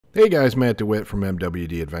Hey guys, Matt DeWitt from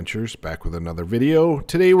MWD Adventures, back with another video.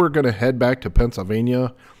 Today we're going to head back to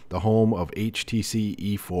Pennsylvania, the home of HTC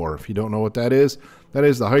E4. If you don't know what that is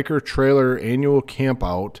the Hiker Trailer annual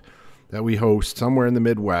campout that we host somewhere in the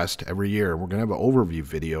Midwest every year. We're going to have an overview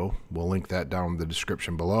video. We'll link that down in the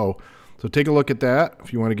description below. So take a look at that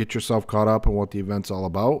if you want to get yourself caught up on what the event's all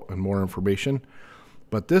about and more information.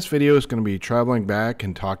 But this video is going to be traveling back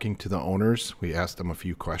and talking to the owners. We asked them a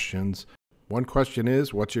few questions. One question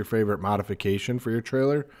is, what's your favorite modification for your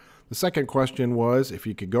trailer? The second question was, if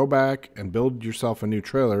you could go back and build yourself a new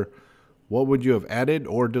trailer, what would you have added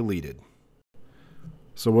or deleted?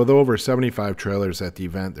 So with over 75 trailers at the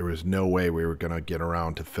event, there was no way we were going to get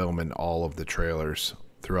around to filming all of the trailers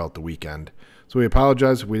throughout the weekend. So we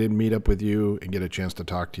apologize if we didn't meet up with you and get a chance to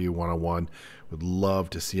talk to you one-on-one. Would love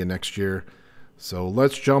to see you next year. So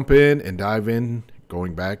let's jump in and dive in,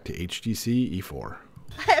 going back to HTC E4.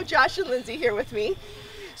 I have Josh and Lindsay here with me.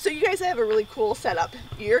 So you guys have a really cool setup.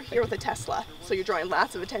 You're here with a Tesla, so you're drawing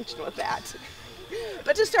lots of attention with that.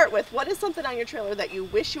 But to start with, what is something on your trailer that you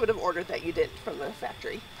wish you would have ordered that you didn't from the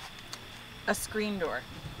factory? A screen door,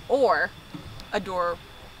 or a door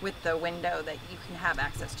with the window that you can have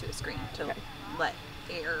access to a screen to let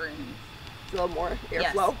air and A little more airflow?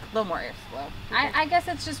 Yes, a little more airflow. I guess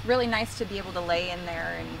it's just really nice to be able to lay in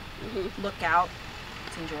there and look out.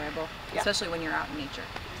 It's enjoyable, especially when you're out in nature.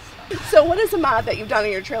 So what is a mod that you've done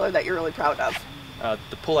in your trailer that you're really proud of?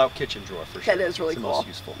 The pull-out kitchen drawer, for sure. That is really it's cool. The most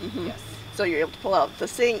useful. Yes. So you're able to pull out the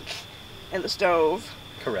sink and the stove.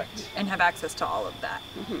 Correct. And have access to all of that.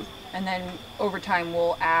 And then over time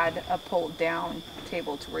we'll add a pulled down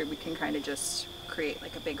table to where we can kind of just create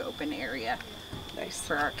like a big open area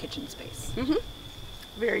for our kitchen space.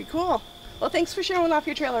 Very cool. Well, thanks for showing off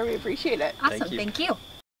your trailer. We appreciate it. Awesome. Thank you.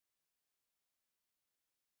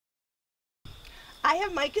 I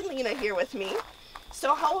have Mike and Lena here with me.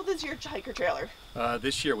 So how old is your hiker trailer?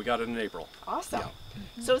 This year, we got it in April. Awesome.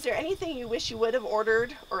 So is there anything you wish you would have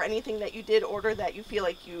ordered, or anything that you did order that you feel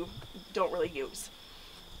like you don't really use?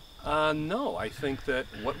 No, I think that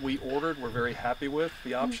what we ordered, we're very happy with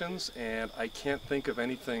the options, and I can't think of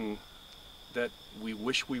anything that we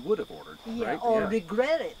wish we would have ordered. Yeah, right? or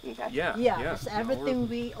regret it. Okay. Yeah, it's everything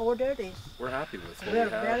we ordered is we're happy with what we're we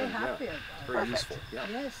have. very And, happy. it's very useful. Yeah.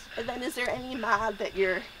 Yes. And then is there any mod that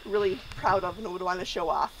you're really proud of and would want to show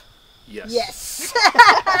off? Yes. Yes.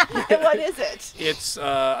 And what is it?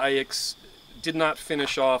 It's did not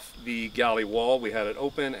finish off the galley wall. We had it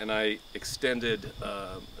open, and I extended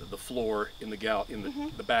the floor in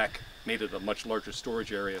the back, made it a much larger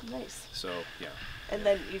storage area. Nice. So yeah. And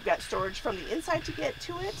then you've got storage from the inside to get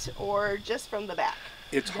to it, or just from the back?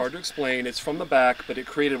 It's hard to explain. It's from the back, but it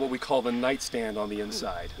created what we call the nightstand on the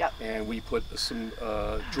inside. Yep. And we put some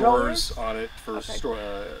drawers on it for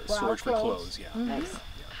storage for clothes. Yeah. Nice.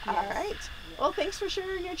 All right. Well, thanks for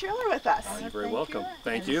sharing your trailer with us. You're very welcome.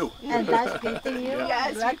 Thank you. And nice meeting you.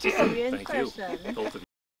 Yes, Glad to you see you in Thank person. you. Both of you.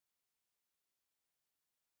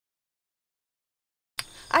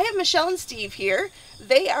 I have Michelle and Steve here.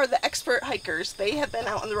 They are the expert hikers. They have been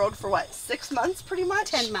out on the road for what, 6 months pretty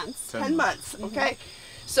much? 10 months. 10 months, okay.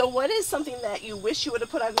 So what is something that you wish you would have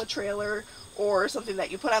put on the trailer, or something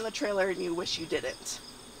that you put on the trailer and you wish you didn't?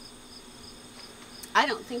 I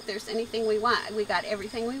don't think there's anything we want. We got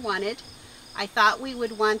everything we wanted. I thought we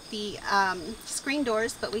would want the screen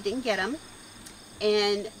doors, but we didn't get them.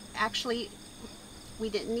 And actually, we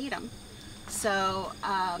didn't need them. So,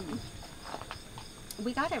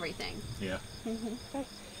 we got everything. Yeah. Okay.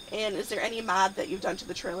 And is there any mod that you've done to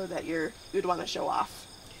the trailer that you'd want to show off?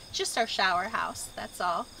 Just our shower house, that's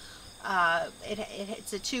all.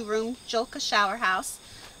 It's a 2-room Jolka shower house.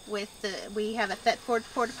 We have a Thetford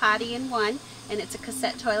porta potty in one, and it's a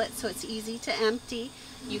cassette toilet, so it's easy to empty.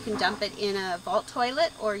 You can dump it in a vault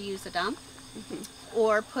toilet or use a dump,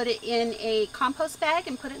 or put it in a compost bag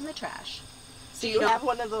and put it in the trash. So you have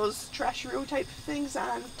one of those trash-roo type things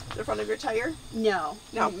on the front of your tire? No.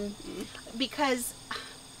 No. Because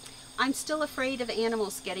I'm still afraid of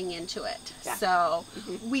animals getting into it. Yeah. So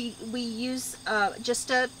we use just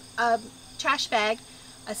a trash bag,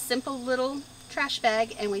 a simple little trash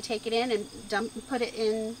bag, and we take it in and put it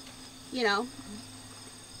in, you know,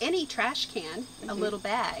 any trash can, a little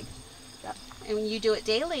bag. Yep. And you do it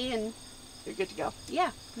daily and you're good to go. Yeah.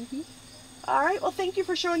 All right, well, thank you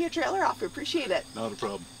for showing your trailer off. We appreciate it. Not a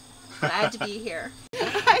problem. Glad to be here.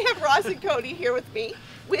 I have Ross and Cody here with me,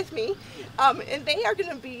 and they are going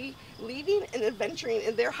to be leaving and adventuring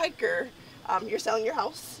in their hiker. You're selling your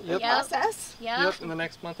house in the process? Yep, in the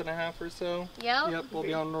next month and a half or so. Yep, we'll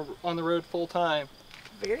be on the road full time.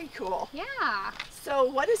 Very cool. Yeah. So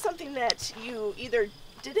what is something that you either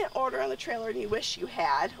didn't order on the trailer and you wish you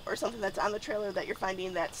had, or something that's on the trailer that you're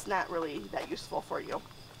finding that's not really that useful for you?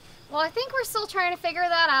 Well, I think we're still trying to figure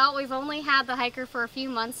that out. We've only had the hiker for a few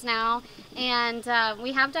months now, and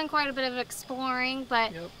we have done quite a bit of exploring,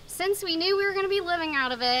 but since we knew we were going to be living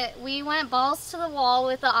out of it, we went balls to the wall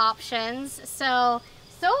with the options. So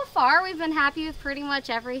far we've been happy with pretty much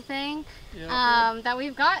everything that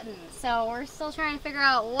we've gotten. So we're still trying to figure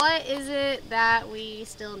out what is it that we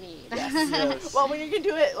still need. Yes. Well, when you can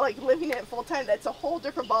do it like living it full time, that's a whole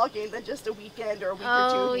different ball game than just a weekend or a week or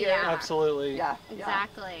two here. Yeah. Absolutely. Yeah.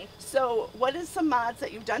 Exactly. So what is some mods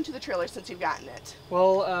that you've done to the trailer since you've gotten it?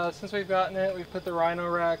 Well, since we've gotten it, we've put the Rhino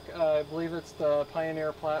rack, I believe it's the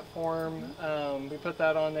Pioneer platform. We put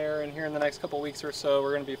that on there, and here in the next couple weeks or so,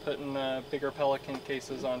 we're going to be putting bigger Pelican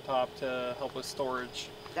cases on top to help with storage.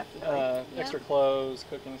 Definitely. Extra clothes,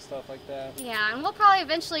 cooking, stuff like that. Yeah, and we'll probably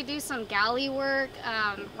eventually do some galley work.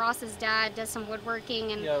 Ross's dad does some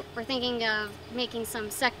woodworking, and we're thinking of making some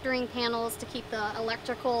sectoring panels to keep the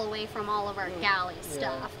electrical away from all of our galley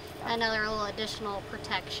stuff. Another little additional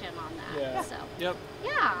protection on that. Yeah. So.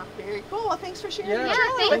 Yeah. Very cool. Well, thanks for sharing. Yeah,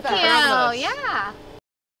 with thank us. you. Yeah.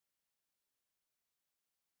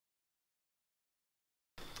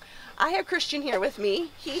 I have Christian here with me.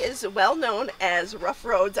 He is well known as Rough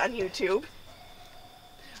Roads on YouTube.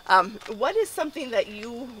 What is something that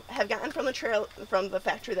you have gotten from the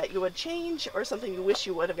factory that you would change, or something you wish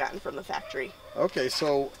you would have gotten from the factory? Okay,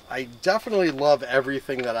 so I definitely love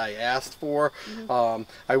everything that I asked for.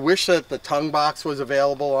 I wish that the tongue box was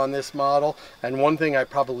available on this model, and one thing I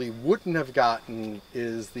probably wouldn't have gotten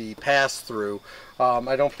is the pass-through.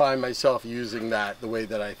 I don't find myself using that the way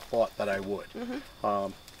that I thought that I would.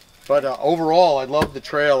 But overall, I love the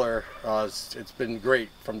trailer. It's been great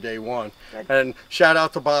from day one. And shout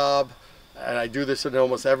out to Bob, and I do this in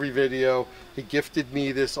almost every video. He gifted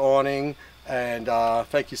me this awning, and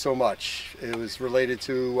thank you so much. It was related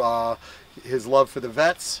to his love for the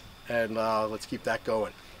vets, and let's keep that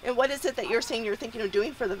going. And what is it that you're saying you're thinking of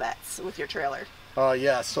doing for the vets with your trailer?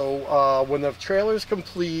 Yeah, so when the trailer's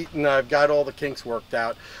complete and I've got all the kinks worked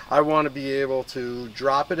out, I want to be able to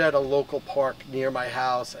drop it at a local park near my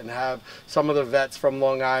house and have some of the vets from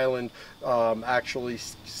Long Island actually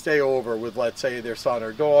stay over with, let's say, their son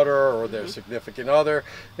or daughter or their significant other,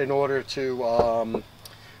 in order to,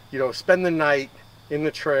 you know, spend the night in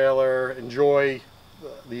the trailer, enjoy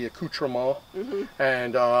the accoutrement,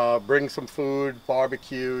 and bring some food,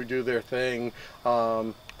 barbecue, do their thing,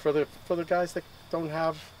 for the guys that don't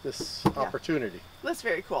have this opportunity. That's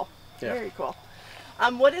very cool. Very cool.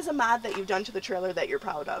 What is a mod that you've done to the trailer that you're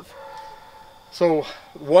proud of? So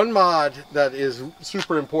one mod that is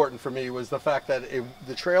super important for me was the fact that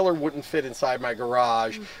the trailer wouldn't fit inside my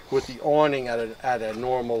garage with the awning at a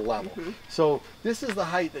normal level. So this is the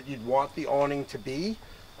height that you'd want the awning to be,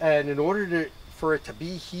 and in order for it to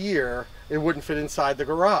be here, it wouldn't fit inside the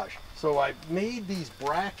garage. So I made these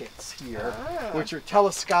brackets here, which are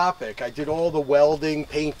telescopic. I did all the welding,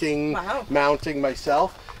 painting, mounting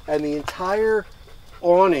myself, and the entire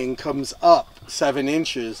awning comes up 7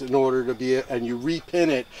 inches in order to be, and you repin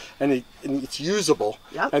it, and it's usable.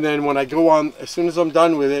 And then when I go on, as soon as I'm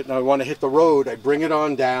done with it and I want to hit the road, I bring it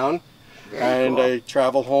on down, and I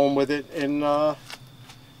travel home with it in the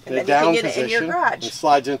down position. It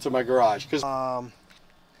slides into my garage.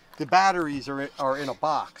 The batteries are in a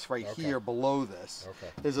box right here below this.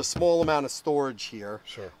 There's a small amount of storage here.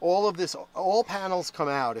 All panels come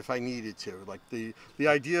out if I needed to. Like the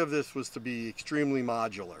idea of this was to be extremely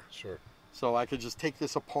modular. So I could just take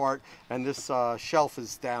this apart, and this shelf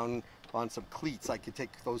is down on some cleats. I could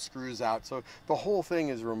take those screws out. So the whole thing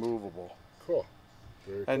is removable. Cool.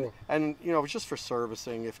 Very cool. And you know, just for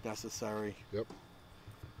servicing if necessary.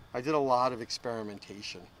 I did a lot of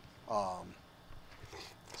experimentation.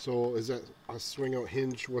 So is that a swing out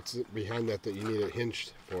hinge? What's it behind that you need it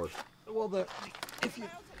hinged for? Well,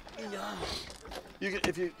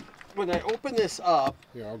 when I open this up,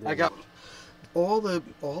 I got all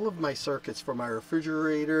of my circuits for my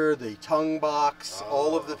refrigerator, the tongue box,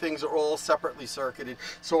 all of the things are all separately circuited,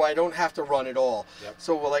 so I don't have to run it all.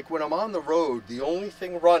 So like when I'm on the road, the only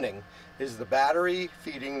thing running is the battery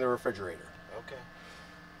feeding the refrigerator.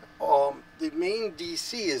 The main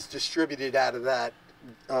DC is distributed out of that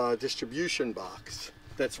distribution box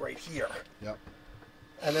that's right here.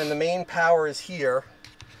 And then the main power is here,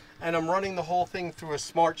 and I'm running the whole thing through a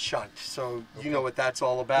smart shunt, so you know what that's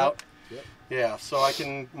all about. Yeah, so I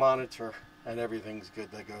can monitor, and everything's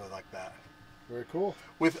good to go like that. Very cool.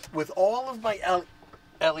 With all of my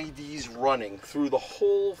LEDs running through the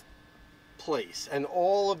whole place and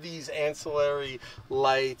all of these ancillary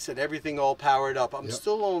lights and everything all powered up, I'm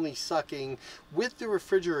still only sucking, with the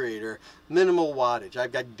refrigerator, minimal wattage.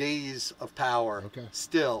 I've got days of power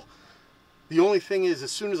still. The only thing is,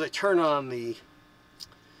 as soon as I turn on the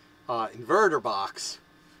inverter box,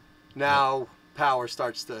 now power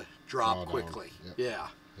starts to drop quickly. Yeah.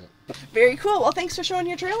 Very cool. Well, thanks for showing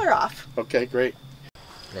your trailer off. Okay, great.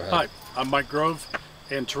 Hi, I'm Mike Grove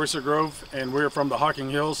and Teresa Grove, and we're from the Hocking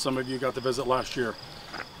Hills. Some of you got to visit last year.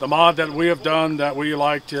 The mod that we have done that we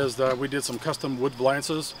liked is that we did some custom wood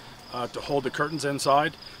valances to hold the curtains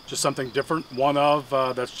inside. Just something different. One of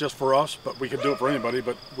that's just for us, but we could do it for anybody,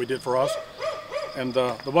 but we did for us. And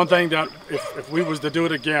the one thing that if we was to do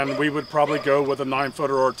it again, we would probably go with a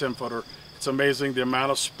 9-footer or a 10-footer. It's amazing the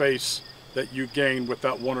amount of space that you gain with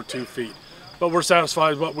that 1 or 2 feet. But we're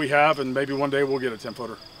satisfied with what we have, and maybe one day we'll get a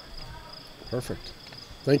 10-footer. Perfect.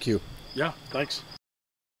 Thank you. Yeah, thanks.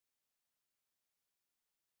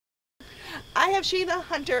 I have Sheena,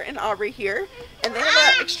 Hunter, and Aubrey here, and they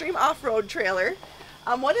have an extreme off-road trailer.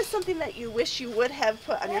 What is something that you wish you would have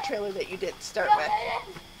put on your trailer that you didn't start with?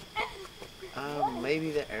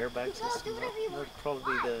 Maybe the airbag system. That would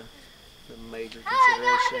probably be the major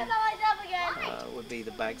consideration. Would be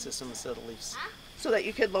the bag system instead of leaves. So that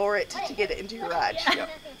you could lower it to get it into your garage. Yep.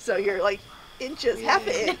 So you're like inches, half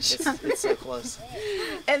an inch. It's so close.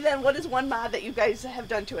 And then what is one mod that you guys have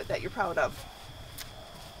done to it that you're proud of?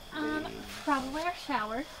 Probably our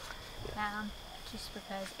shower. Just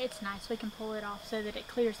because it's nice, we can pull it off so that it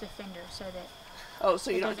clears the fender, so that. Oh,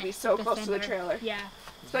 so you don't have to be so close to the trailer. Yeah.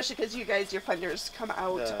 Especially because you guys, your fenders come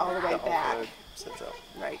out all the way back.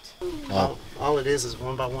 Right. All it is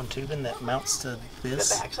 1x1 tubing that mounts to this.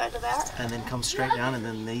 The back side of that. And then comes straight down, and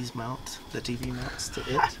then these mount, the TV mounts to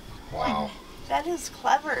it. Wow. That is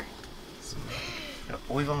clever.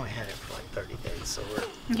 We've only had it for like 30 days, so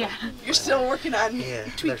we're... Yeah. You're still working on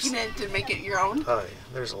tweaking it to make it your own? Oh, yeah.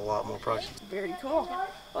 There's a lot more projects. Very cool.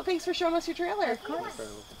 Well, thanks for showing us your trailer. Of course.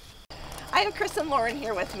 I have Chris and Lauren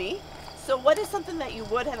here with me. So what is something that you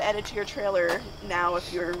would have added to your trailer now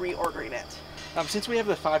if you're reordering it? Since we have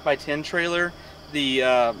the 5x10 trailer, the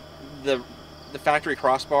factory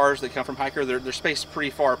crossbars that come from Hiker, they're spaced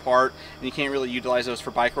pretty far apart, and you can't really utilize those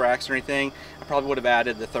for bike racks or anything. I probably would have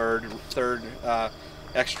added the third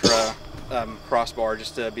extra crossbar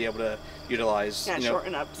just to be able to utilize. Yeah,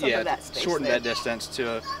 shorten up some of that space. Shorten that distance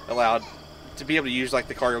to allow to be able to use like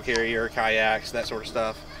the cargo carrier, kayaks, that sort of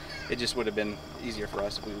stuff. It just would have been easier for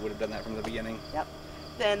us if we would have done that from the beginning. Yep.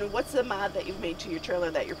 Then what's the mod that you've made to your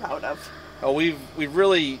trailer that you're proud of? Oh, we've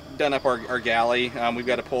really done up our galley. We've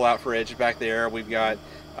got a pull-out fridge back there. We've got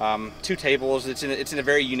 2 tables. It's in a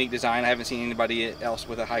very unique design. I haven't seen anybody else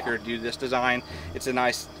with a hiker do this design. It's a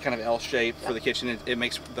nice kind of L shape for the kitchen. It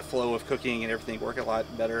makes the flow of cooking and everything work a lot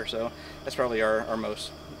better. So that's probably our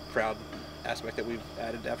most proud aspect that we've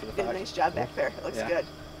added after the fact. Did a nice job back there. It looks good.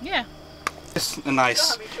 Yeah. It's a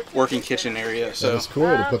nice working kitchen area. So it's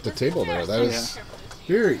cool to put the table there. That is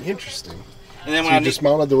very interesting. And then so when you just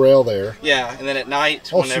mounted the rail there. Yeah, and then at night,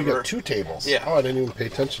 so you got 2 tables. Yeah. Oh, I didn't even pay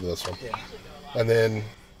attention to this one. Yeah. And then,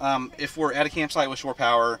 if we're at a campsite with shore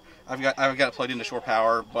power, I've got it plugged into shore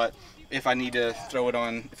power. But if I need to throw it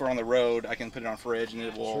on, if we're on the road, I can put it on fridge, and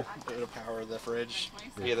it'll power the fridge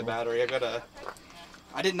via the battery.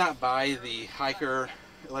 I did not buy the Hiker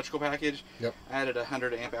electrical package. Yep. I added a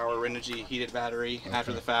 100 amp hour Renogy heated battery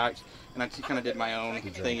after the fact, and I kind of did my own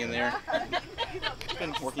thing in there. It's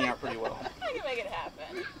been working out pretty well. I can make it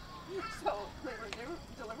happen. So they were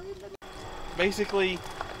delivering the... Basically,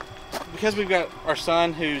 because we've got our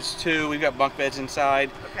son who's 2, we've got bunk beds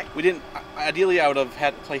inside. Okay. We didn't. Ideally, I would have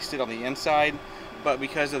had placed it on the inside, but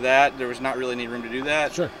because of that, there was not really any room to do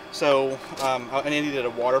that. Sure. So I needed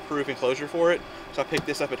a waterproof enclosure for it. So I picked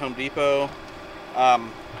this up at Home Depot.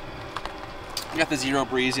 We got the Zero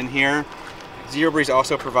Breeze in here. Zero Breeze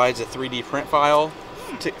also provides a 3D print file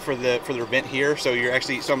for the vent here. So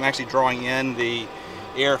I'm actually drawing in the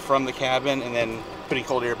air from the cabin and then putting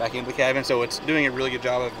cold air back into the cabin. So it's doing a really good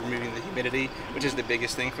job of removing the humidity, which is the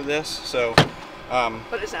biggest thing for this. So.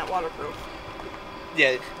 But it's not waterproof.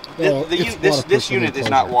 Yeah, well, this unit is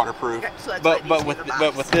not waterproof. Okay, so but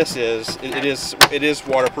with this it is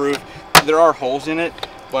waterproof. There are holes in it.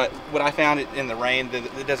 But what I found in the rain,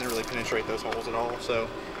 it doesn't really penetrate those holes at all, so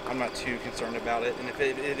I'm not too concerned about it. And if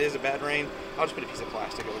it is a bad rain, I'll just put a piece of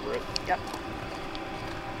plastic over it. Yep.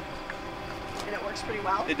 And it works pretty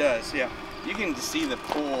well? It does, yeah. You can see the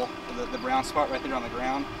pool, the brown spot right there on the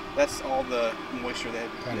ground. That's all the moisture that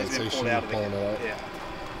has been pulled out of the cabin. Yeah.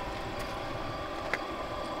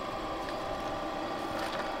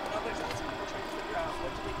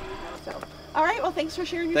 All right, well, thanks for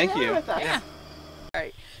sharing your Thank trailer you. with us. Yeah. All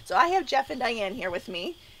right, so I have Jeff and Diane here with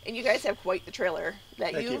me, and you guys have quite the trailer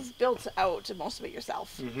that Thank you've you. built out most of it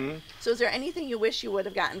yourself. So is there anything you wish you would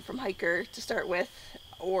have gotten from Hiker to start with,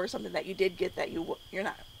 or something that you did get that you're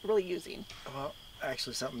not really using? Well,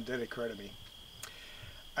 actually, something did occur to me.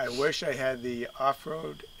 I wish I had the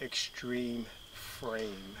off-road extreme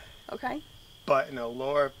frame. Okay. But in a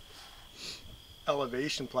lower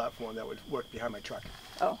elevation platform that would work behind my truck.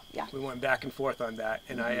 Oh, yeah. We went back and forth on that,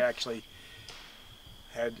 and I actually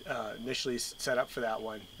had initially set up for that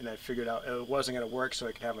one, and I figured out it wasn't going to work, so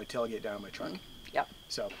I could have my tailgate down on my truck. Yep.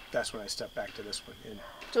 So that's when I stepped back to this one. And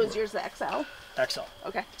So is yours the XL? XL.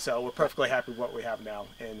 Okay. So we're perfectly happy with what we have now,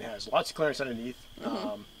 and it has lots of clearance underneath.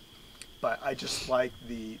 But I just like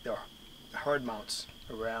the hard mounts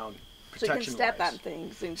around So you can protection. step on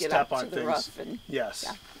things and get Step up on to the things. roof. And, Yes.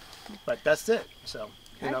 Yeah. But that's it. So,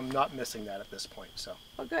 and Okay. I'm not missing that at this point. So.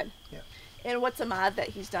 Oh, good. Yeah. And what's a mod that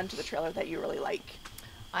he's done to the trailer that you really like?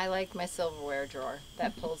 I like my silverware drawer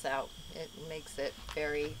that pulls out. It makes it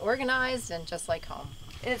very organized and just like home.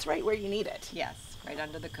 And it's right where you need it. Yes, right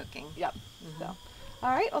under the cooking. Yep. So,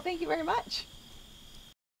 all right. Well, thank you very much.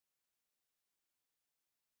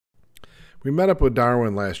 We met up with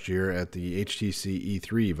Darwin last year at the HTC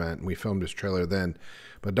E3 event, and we filmed his trailer then.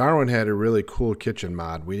 But Darwin had a really cool kitchen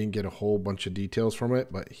mod. We didn't get a whole bunch of details from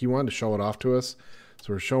it, but he wanted to show it off to us.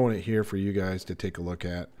 So we're showing it here for you guys to take a look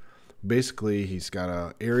at. Basically, he's got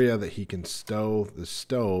an area that he can stow the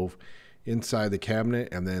stove inside the cabinet,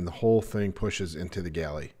 and then the whole thing pushes into the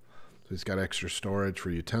galley. So he's got extra storage for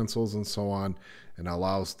utensils and so on, and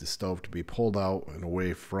allows the stove to be pulled out and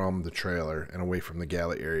away from the trailer and away from the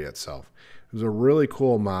galley area itself. It was a really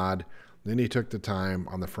cool mod. Then he took the time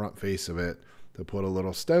on the front face of it to put a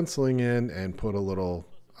little stenciling in and put a little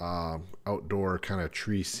outdoor kind of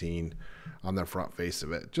tree scene on the front face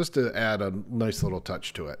of it, just to add a nice little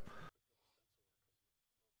touch to it.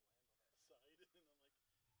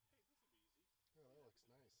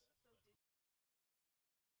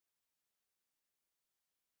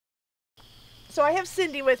 So I have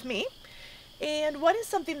Cindy with me. And what is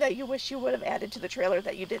something that you wish you would have added to the trailer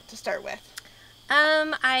that you did to start with?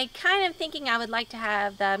 I kind of thinking I would like to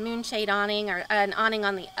have the Moon Shade Awning or an awning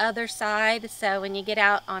on the other side, so when you get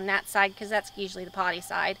out on that side, because that's usually the potty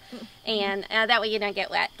side, and that way you don't get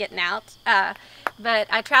wet getting out. But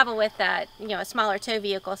I travel with a smaller tow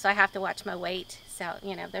vehicle, so I have to watch my weight. So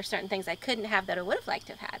there's certain things I couldn't have that I would have liked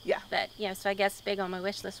to have had. Yeah. But so I guess big on my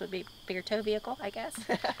wish list would be bigger tow vehicle, I guess.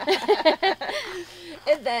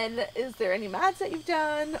 And then, is there any mods that you've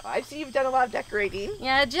done? I see you've done a lot of decorating.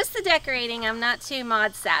 Yeah, just the decorating. I'm not too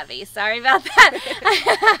mod savvy. Sorry about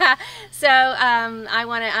that. So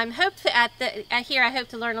I'm hoped at here. I hope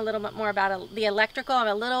to learn a little bit more about the electrical. I'm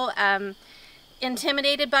a little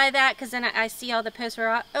intimidated by that, because then I see all the posts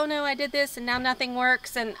where, oh no, I did this and now nothing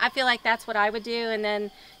works, and I feel like that's what I would do, and then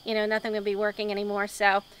nothing will be working anymore.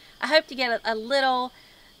 So I hope to get a little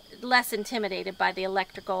less intimidated by the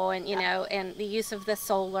electrical and and the use of the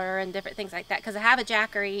solar and different things like that, because I have a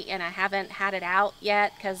Jackery and I haven't had it out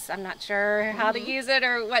yet because I'm not sure how to use it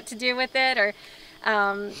or what to do with it, or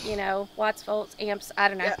watts, volts, amps, I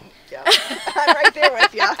don't know. Yeah. I'm right there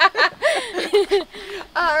with you.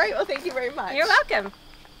 All right, well, thank you very much. You're welcome.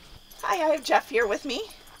 Hi, I have Jeff here with me.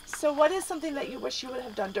 So what is something that you wish you would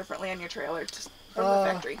have done differently on your trailer from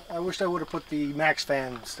the factory? I wish I would have put the max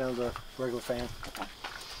fan instead of the regular fan.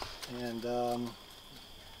 And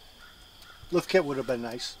lift kit would have been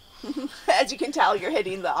nice. As you can tell, you're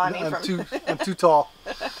hitting the awning I'm too tall.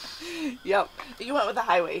 Yep. You went with the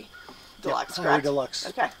Highway Deluxe, Highway correct? Deluxe.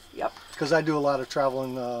 Okay, yep. Because I do a lot of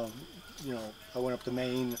traveling, I went up to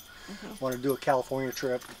Maine, want to do a California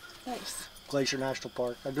trip. Nice. Glacier National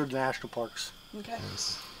Park. I do the national parks. Okay.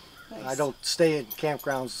 Nice. I don't stay in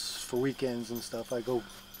campgrounds for weekends and stuff. I go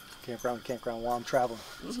campground to campground while I'm traveling.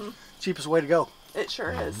 Cheapest way to go. It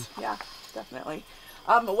sure is. Yeah, definitely.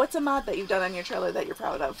 What's a mod that you've done on your trailer that you're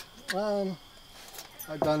proud of?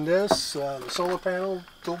 I've done this, the solar panel,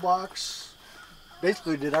 toolbox.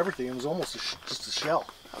 Basically did everything. It was almost just a shell.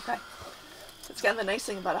 Okay. It's kind of the nice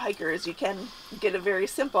thing about a hiker is you can get it very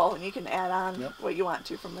simple and you can add on what you want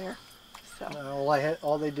to from there. So.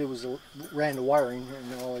 All they did was ran the wiring,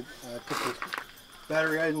 and I put the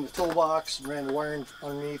battery in the toolbox and ran the wiring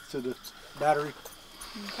underneath to the battery.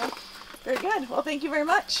 Okay. Very good. Well, thank you very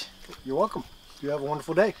much. You're welcome. You have a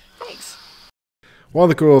wonderful day. Thanks. One of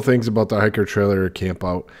the cool things about the hiker trailer camp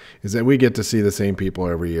out is that we get to see the same people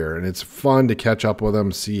every year, and it's fun to catch up with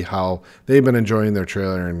them, see how they've been enjoying their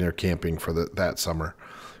trailer and their camping for that summer.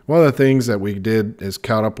 One of the things that we did is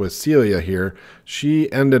caught up with Celia here.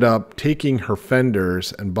 She ended up taking her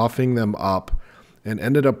fenders and buffing them up and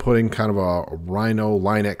ended up putting kind of a Rhino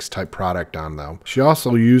Line-X type product on them. She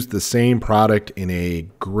also used the same product in a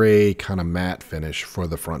gray kind of matte finish for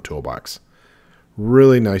the front toolbox.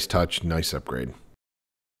 Really nice touch, nice upgrade.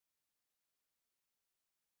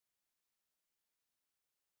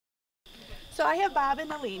 So I have Bob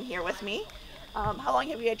and Aline here with me. How long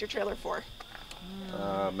have you had your trailer for?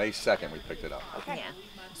 May 2nd we picked it up. Okay. Yeah.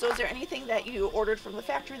 So is there anything that you ordered from the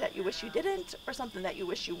factory that you wish you didn't, or something that you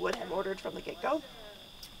wish you would have ordered from the get-go?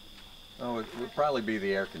 Oh, it would probably be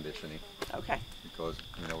the air conditioning. Okay. Because,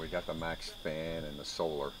 you know, we got the max fan and the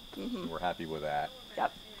solar. We're happy with that.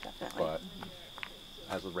 Yep, definitely. But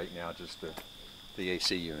as of right now, just the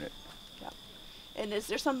AC unit. Yep. And is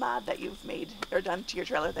there some mod that you've made or done to your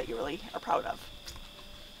trailer that you really are proud of?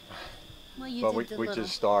 Well, you Well, did the we little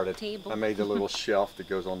just started. table. I made the little shelf that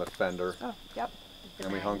goes on the fender. Oh, yep.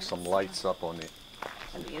 And we hung some lights up on the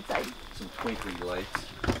inside. Some twinkly lights.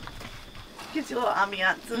 Gives you a little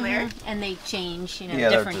ambiance in there. And they change, you know, Yeah,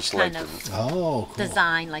 they're different just kind like of cool.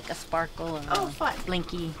 design, like a sparkle or a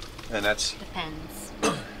blinky. And that's Depends.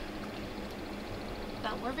 But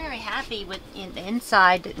we're very happy with the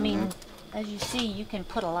inside. I mean, as you see, you can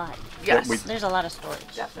put a lot. Yes. We- There's a lot of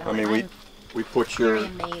storage. I mean, we put your Very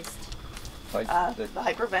amazed. The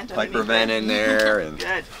hypervent. hypervent in there and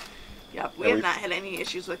Good. Yep, we And have not had any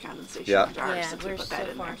issues with condensation Yeah. in jars Yeah, since we we're put that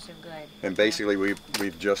so in far there. so good. and basically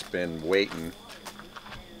we've just been waiting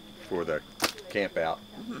for the camp out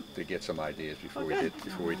to get some ideas before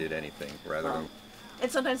we did anything rather than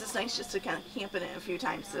And sometimes it's nice just to kind of camp in it a few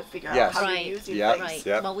times to figure Yes. out how Right, you're using Yep. things. right.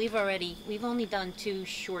 Yep. Well, we've only done 2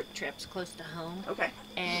 short trips close to home. Okay.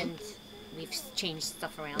 And we've changed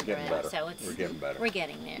stuff around. We're getting already, better. So it's We're getting better. We're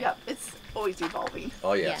getting there. Yep, it's always evolving.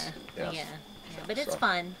 Oh yes. Yeah. Yes. Yeah. But it's So-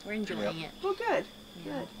 fun. We're enjoying Yep. it. Well, good.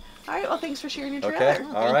 Good. All right. Well, thanks for sharing your trailer. Okay.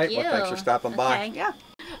 All right. Well, thanks for stopping by. Yeah. All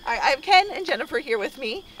right. I have Ken and Jennifer here with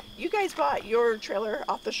me. You guys bought your trailer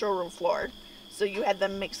off the showroom floor, so you had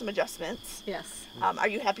them make some adjustments. Yes. Are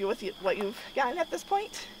you happy with what you've gotten at this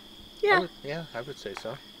point? Yeah. I would say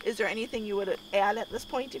so. Is there anything you would add at this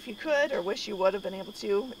point if you could, or wish you would have been able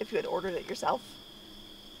to if you had ordered it yourself?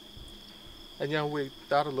 And you know, we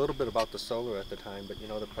thought a little bit about the solar at the time, but you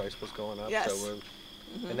know, the price was going up. Yes. So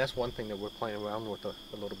and that's one thing that we're playing around with a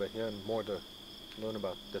little bit here, and more to learn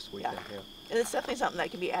about this weekend here. And it's definitely something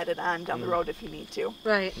that can be added on down the road if you need to.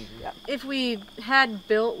 Right. Yeah. If we had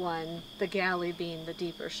built one, the galley being the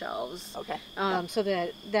deeper shelves, okay, so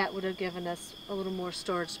that would have given us a little more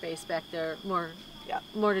storage space back there, more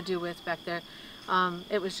to do with back there.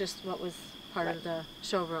 It was just what was part of the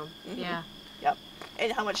showroom. Yeah. Yep.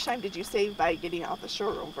 And how much time did you save by getting out the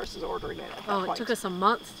showroom versus ordering it at that point? It took us a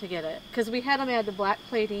month to get it because we had them add the black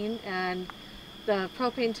plating and the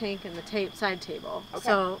propane tank and the side table. Okay.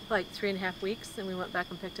 So like 3.5 weeks, and we went back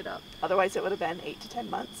and picked it up. Otherwise, it would have been 8 to 10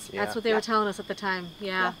 months. That's what they were telling us at the time.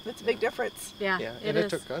 Yeah. That's a big difference. Yeah. And it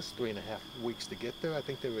took us 3.5 weeks to get there. I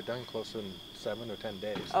think they were done closer than 7 or 10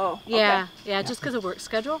 days. Oh. Yeah. Yeah. Just because of work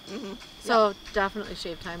schedule. So definitely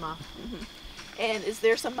shave time off. And is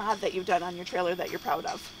there some mod that you've done on your trailer that you're proud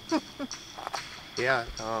of? Yeah.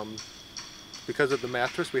 Because of the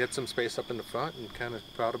mattress, we had some space up in the front, and kind of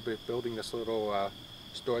proud of building this little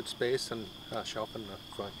storage space and shelf in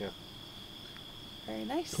the front here. Very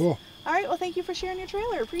nice. Cool. All right. Well, thank you for sharing your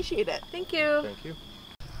trailer. Appreciate it. Thank you. Thank you.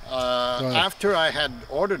 After I had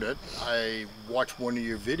ordered it, I watched one of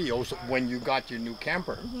your videos when you got your new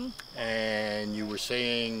camper, and you were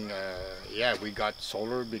saying, yeah, we got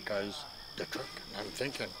solar because the truck. I'm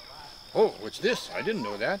thinking, oh, what's this? I didn't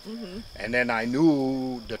know that. And then I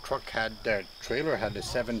knew the trailer had a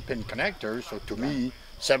 7-pin connector, so to me,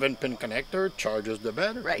 7-pin connector charges the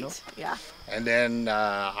battery. Right. You know? Yeah. And then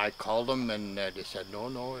I called them, and they said, no,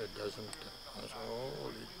 it doesn't. I said,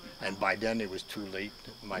 oh. And by then it was too late.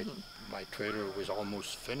 My trailer was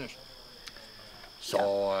almost finished.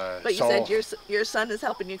 So. But you said your son is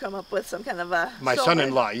helping you come up with some kind of a. My solar.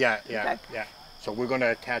 son-in-law, yeah. Okay. So we're going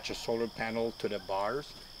to attach a solar panel to the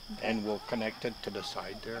bars, and we'll connect it to the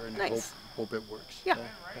side there, and hope it works. Yeah.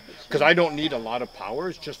 Because I don't need a lot of power;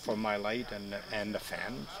 it's just for my light and the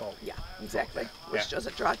fan. So. Yeah, exactly. Which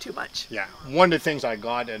doesn't draw too much. Yeah. One of the things I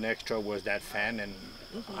got an extra was that fan, and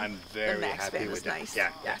I'm very max happy fan with is it. nice. Yeah.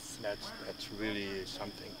 Yes. That's really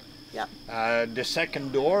something. Yeah. The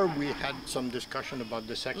second door, we had some discussion about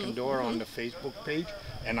the second door on the Facebook page,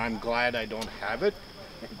 and I'm glad I don't have it.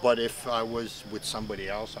 But if I was with somebody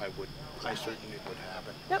else, I certainly would have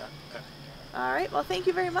it. Yep. All right. Well, thank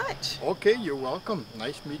you very much. Okay, you're welcome.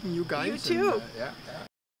 Nice meeting you guys. You too. And, yeah.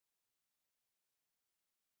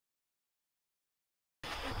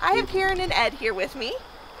 I have Karen and Ed here with me.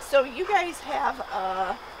 So you guys have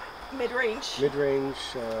a mid-range.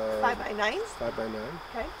 5x9s. 5x9.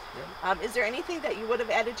 Okay. Yep. Is there anything that you would have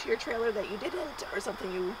added to your trailer that you didn't, or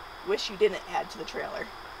something you wish you didn't add to the trailer?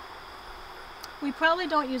 We probably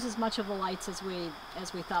don't use as much of the lights as we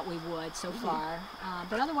thought we would so far,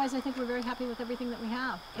 but otherwise I think we're very happy with everything that we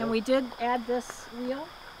have. And we did add this wheel.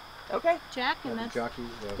 Okay. Jack, and that's jockey,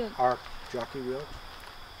 arc jockey wheel,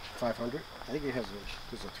 500. I think it has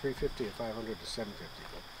there's a 350, a 500, to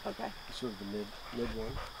 750. Okay. Sort of the mid one.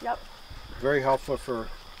 Yep. Very helpful for.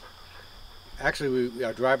 Actually,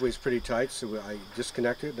 our driveway is pretty tight, so I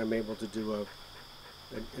disconnected, and I'm able to do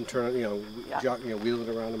an internal, wheel it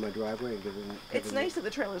around in my driveway and get in. It's nice that the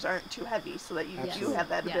trailers aren't too heavy, so that you do have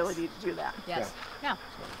that ability to do that. Yes. Yeah.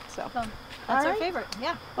 So that's our favorite.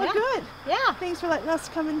 Yeah. Well, good. Yeah. Thanks for letting us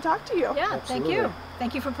come and talk to you. Yeah. Absolutely. Thank you.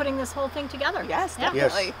 Thank you for putting this whole thing together. Yes,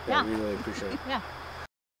 definitely. Yes. Yeah, we really appreciate it. Yeah.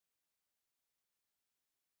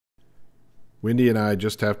 Wendy and I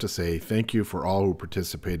just have to say thank you for all who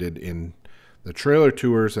participated in the trailer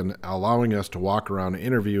tours and allowing us to walk around and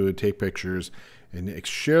interview and take pictures and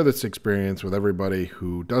share this experience with everybody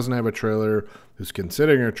who doesn't have a trailer, who's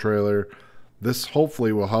considering a trailer. This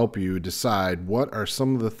hopefully will help you decide what are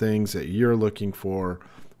some of the things that you're looking for,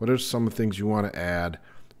 what are some of the things you want to add,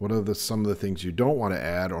 what are some of the things you don't want to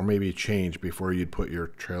add or maybe change before you'd put your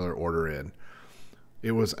trailer order in.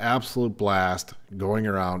 It was absolute blast going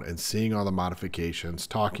around and seeing all the modifications,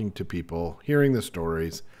 talking to people, hearing the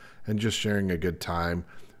stories, and just sharing a good time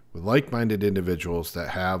with like-minded individuals that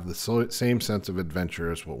have the same sense of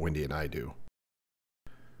adventure as what Wendy and I do.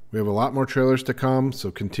 We have a lot more trailers to come, so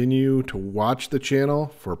continue to watch the channel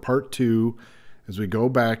for part 2 as we go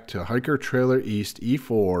back to Hiker Trailer East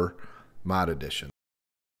E4 Mod Edition.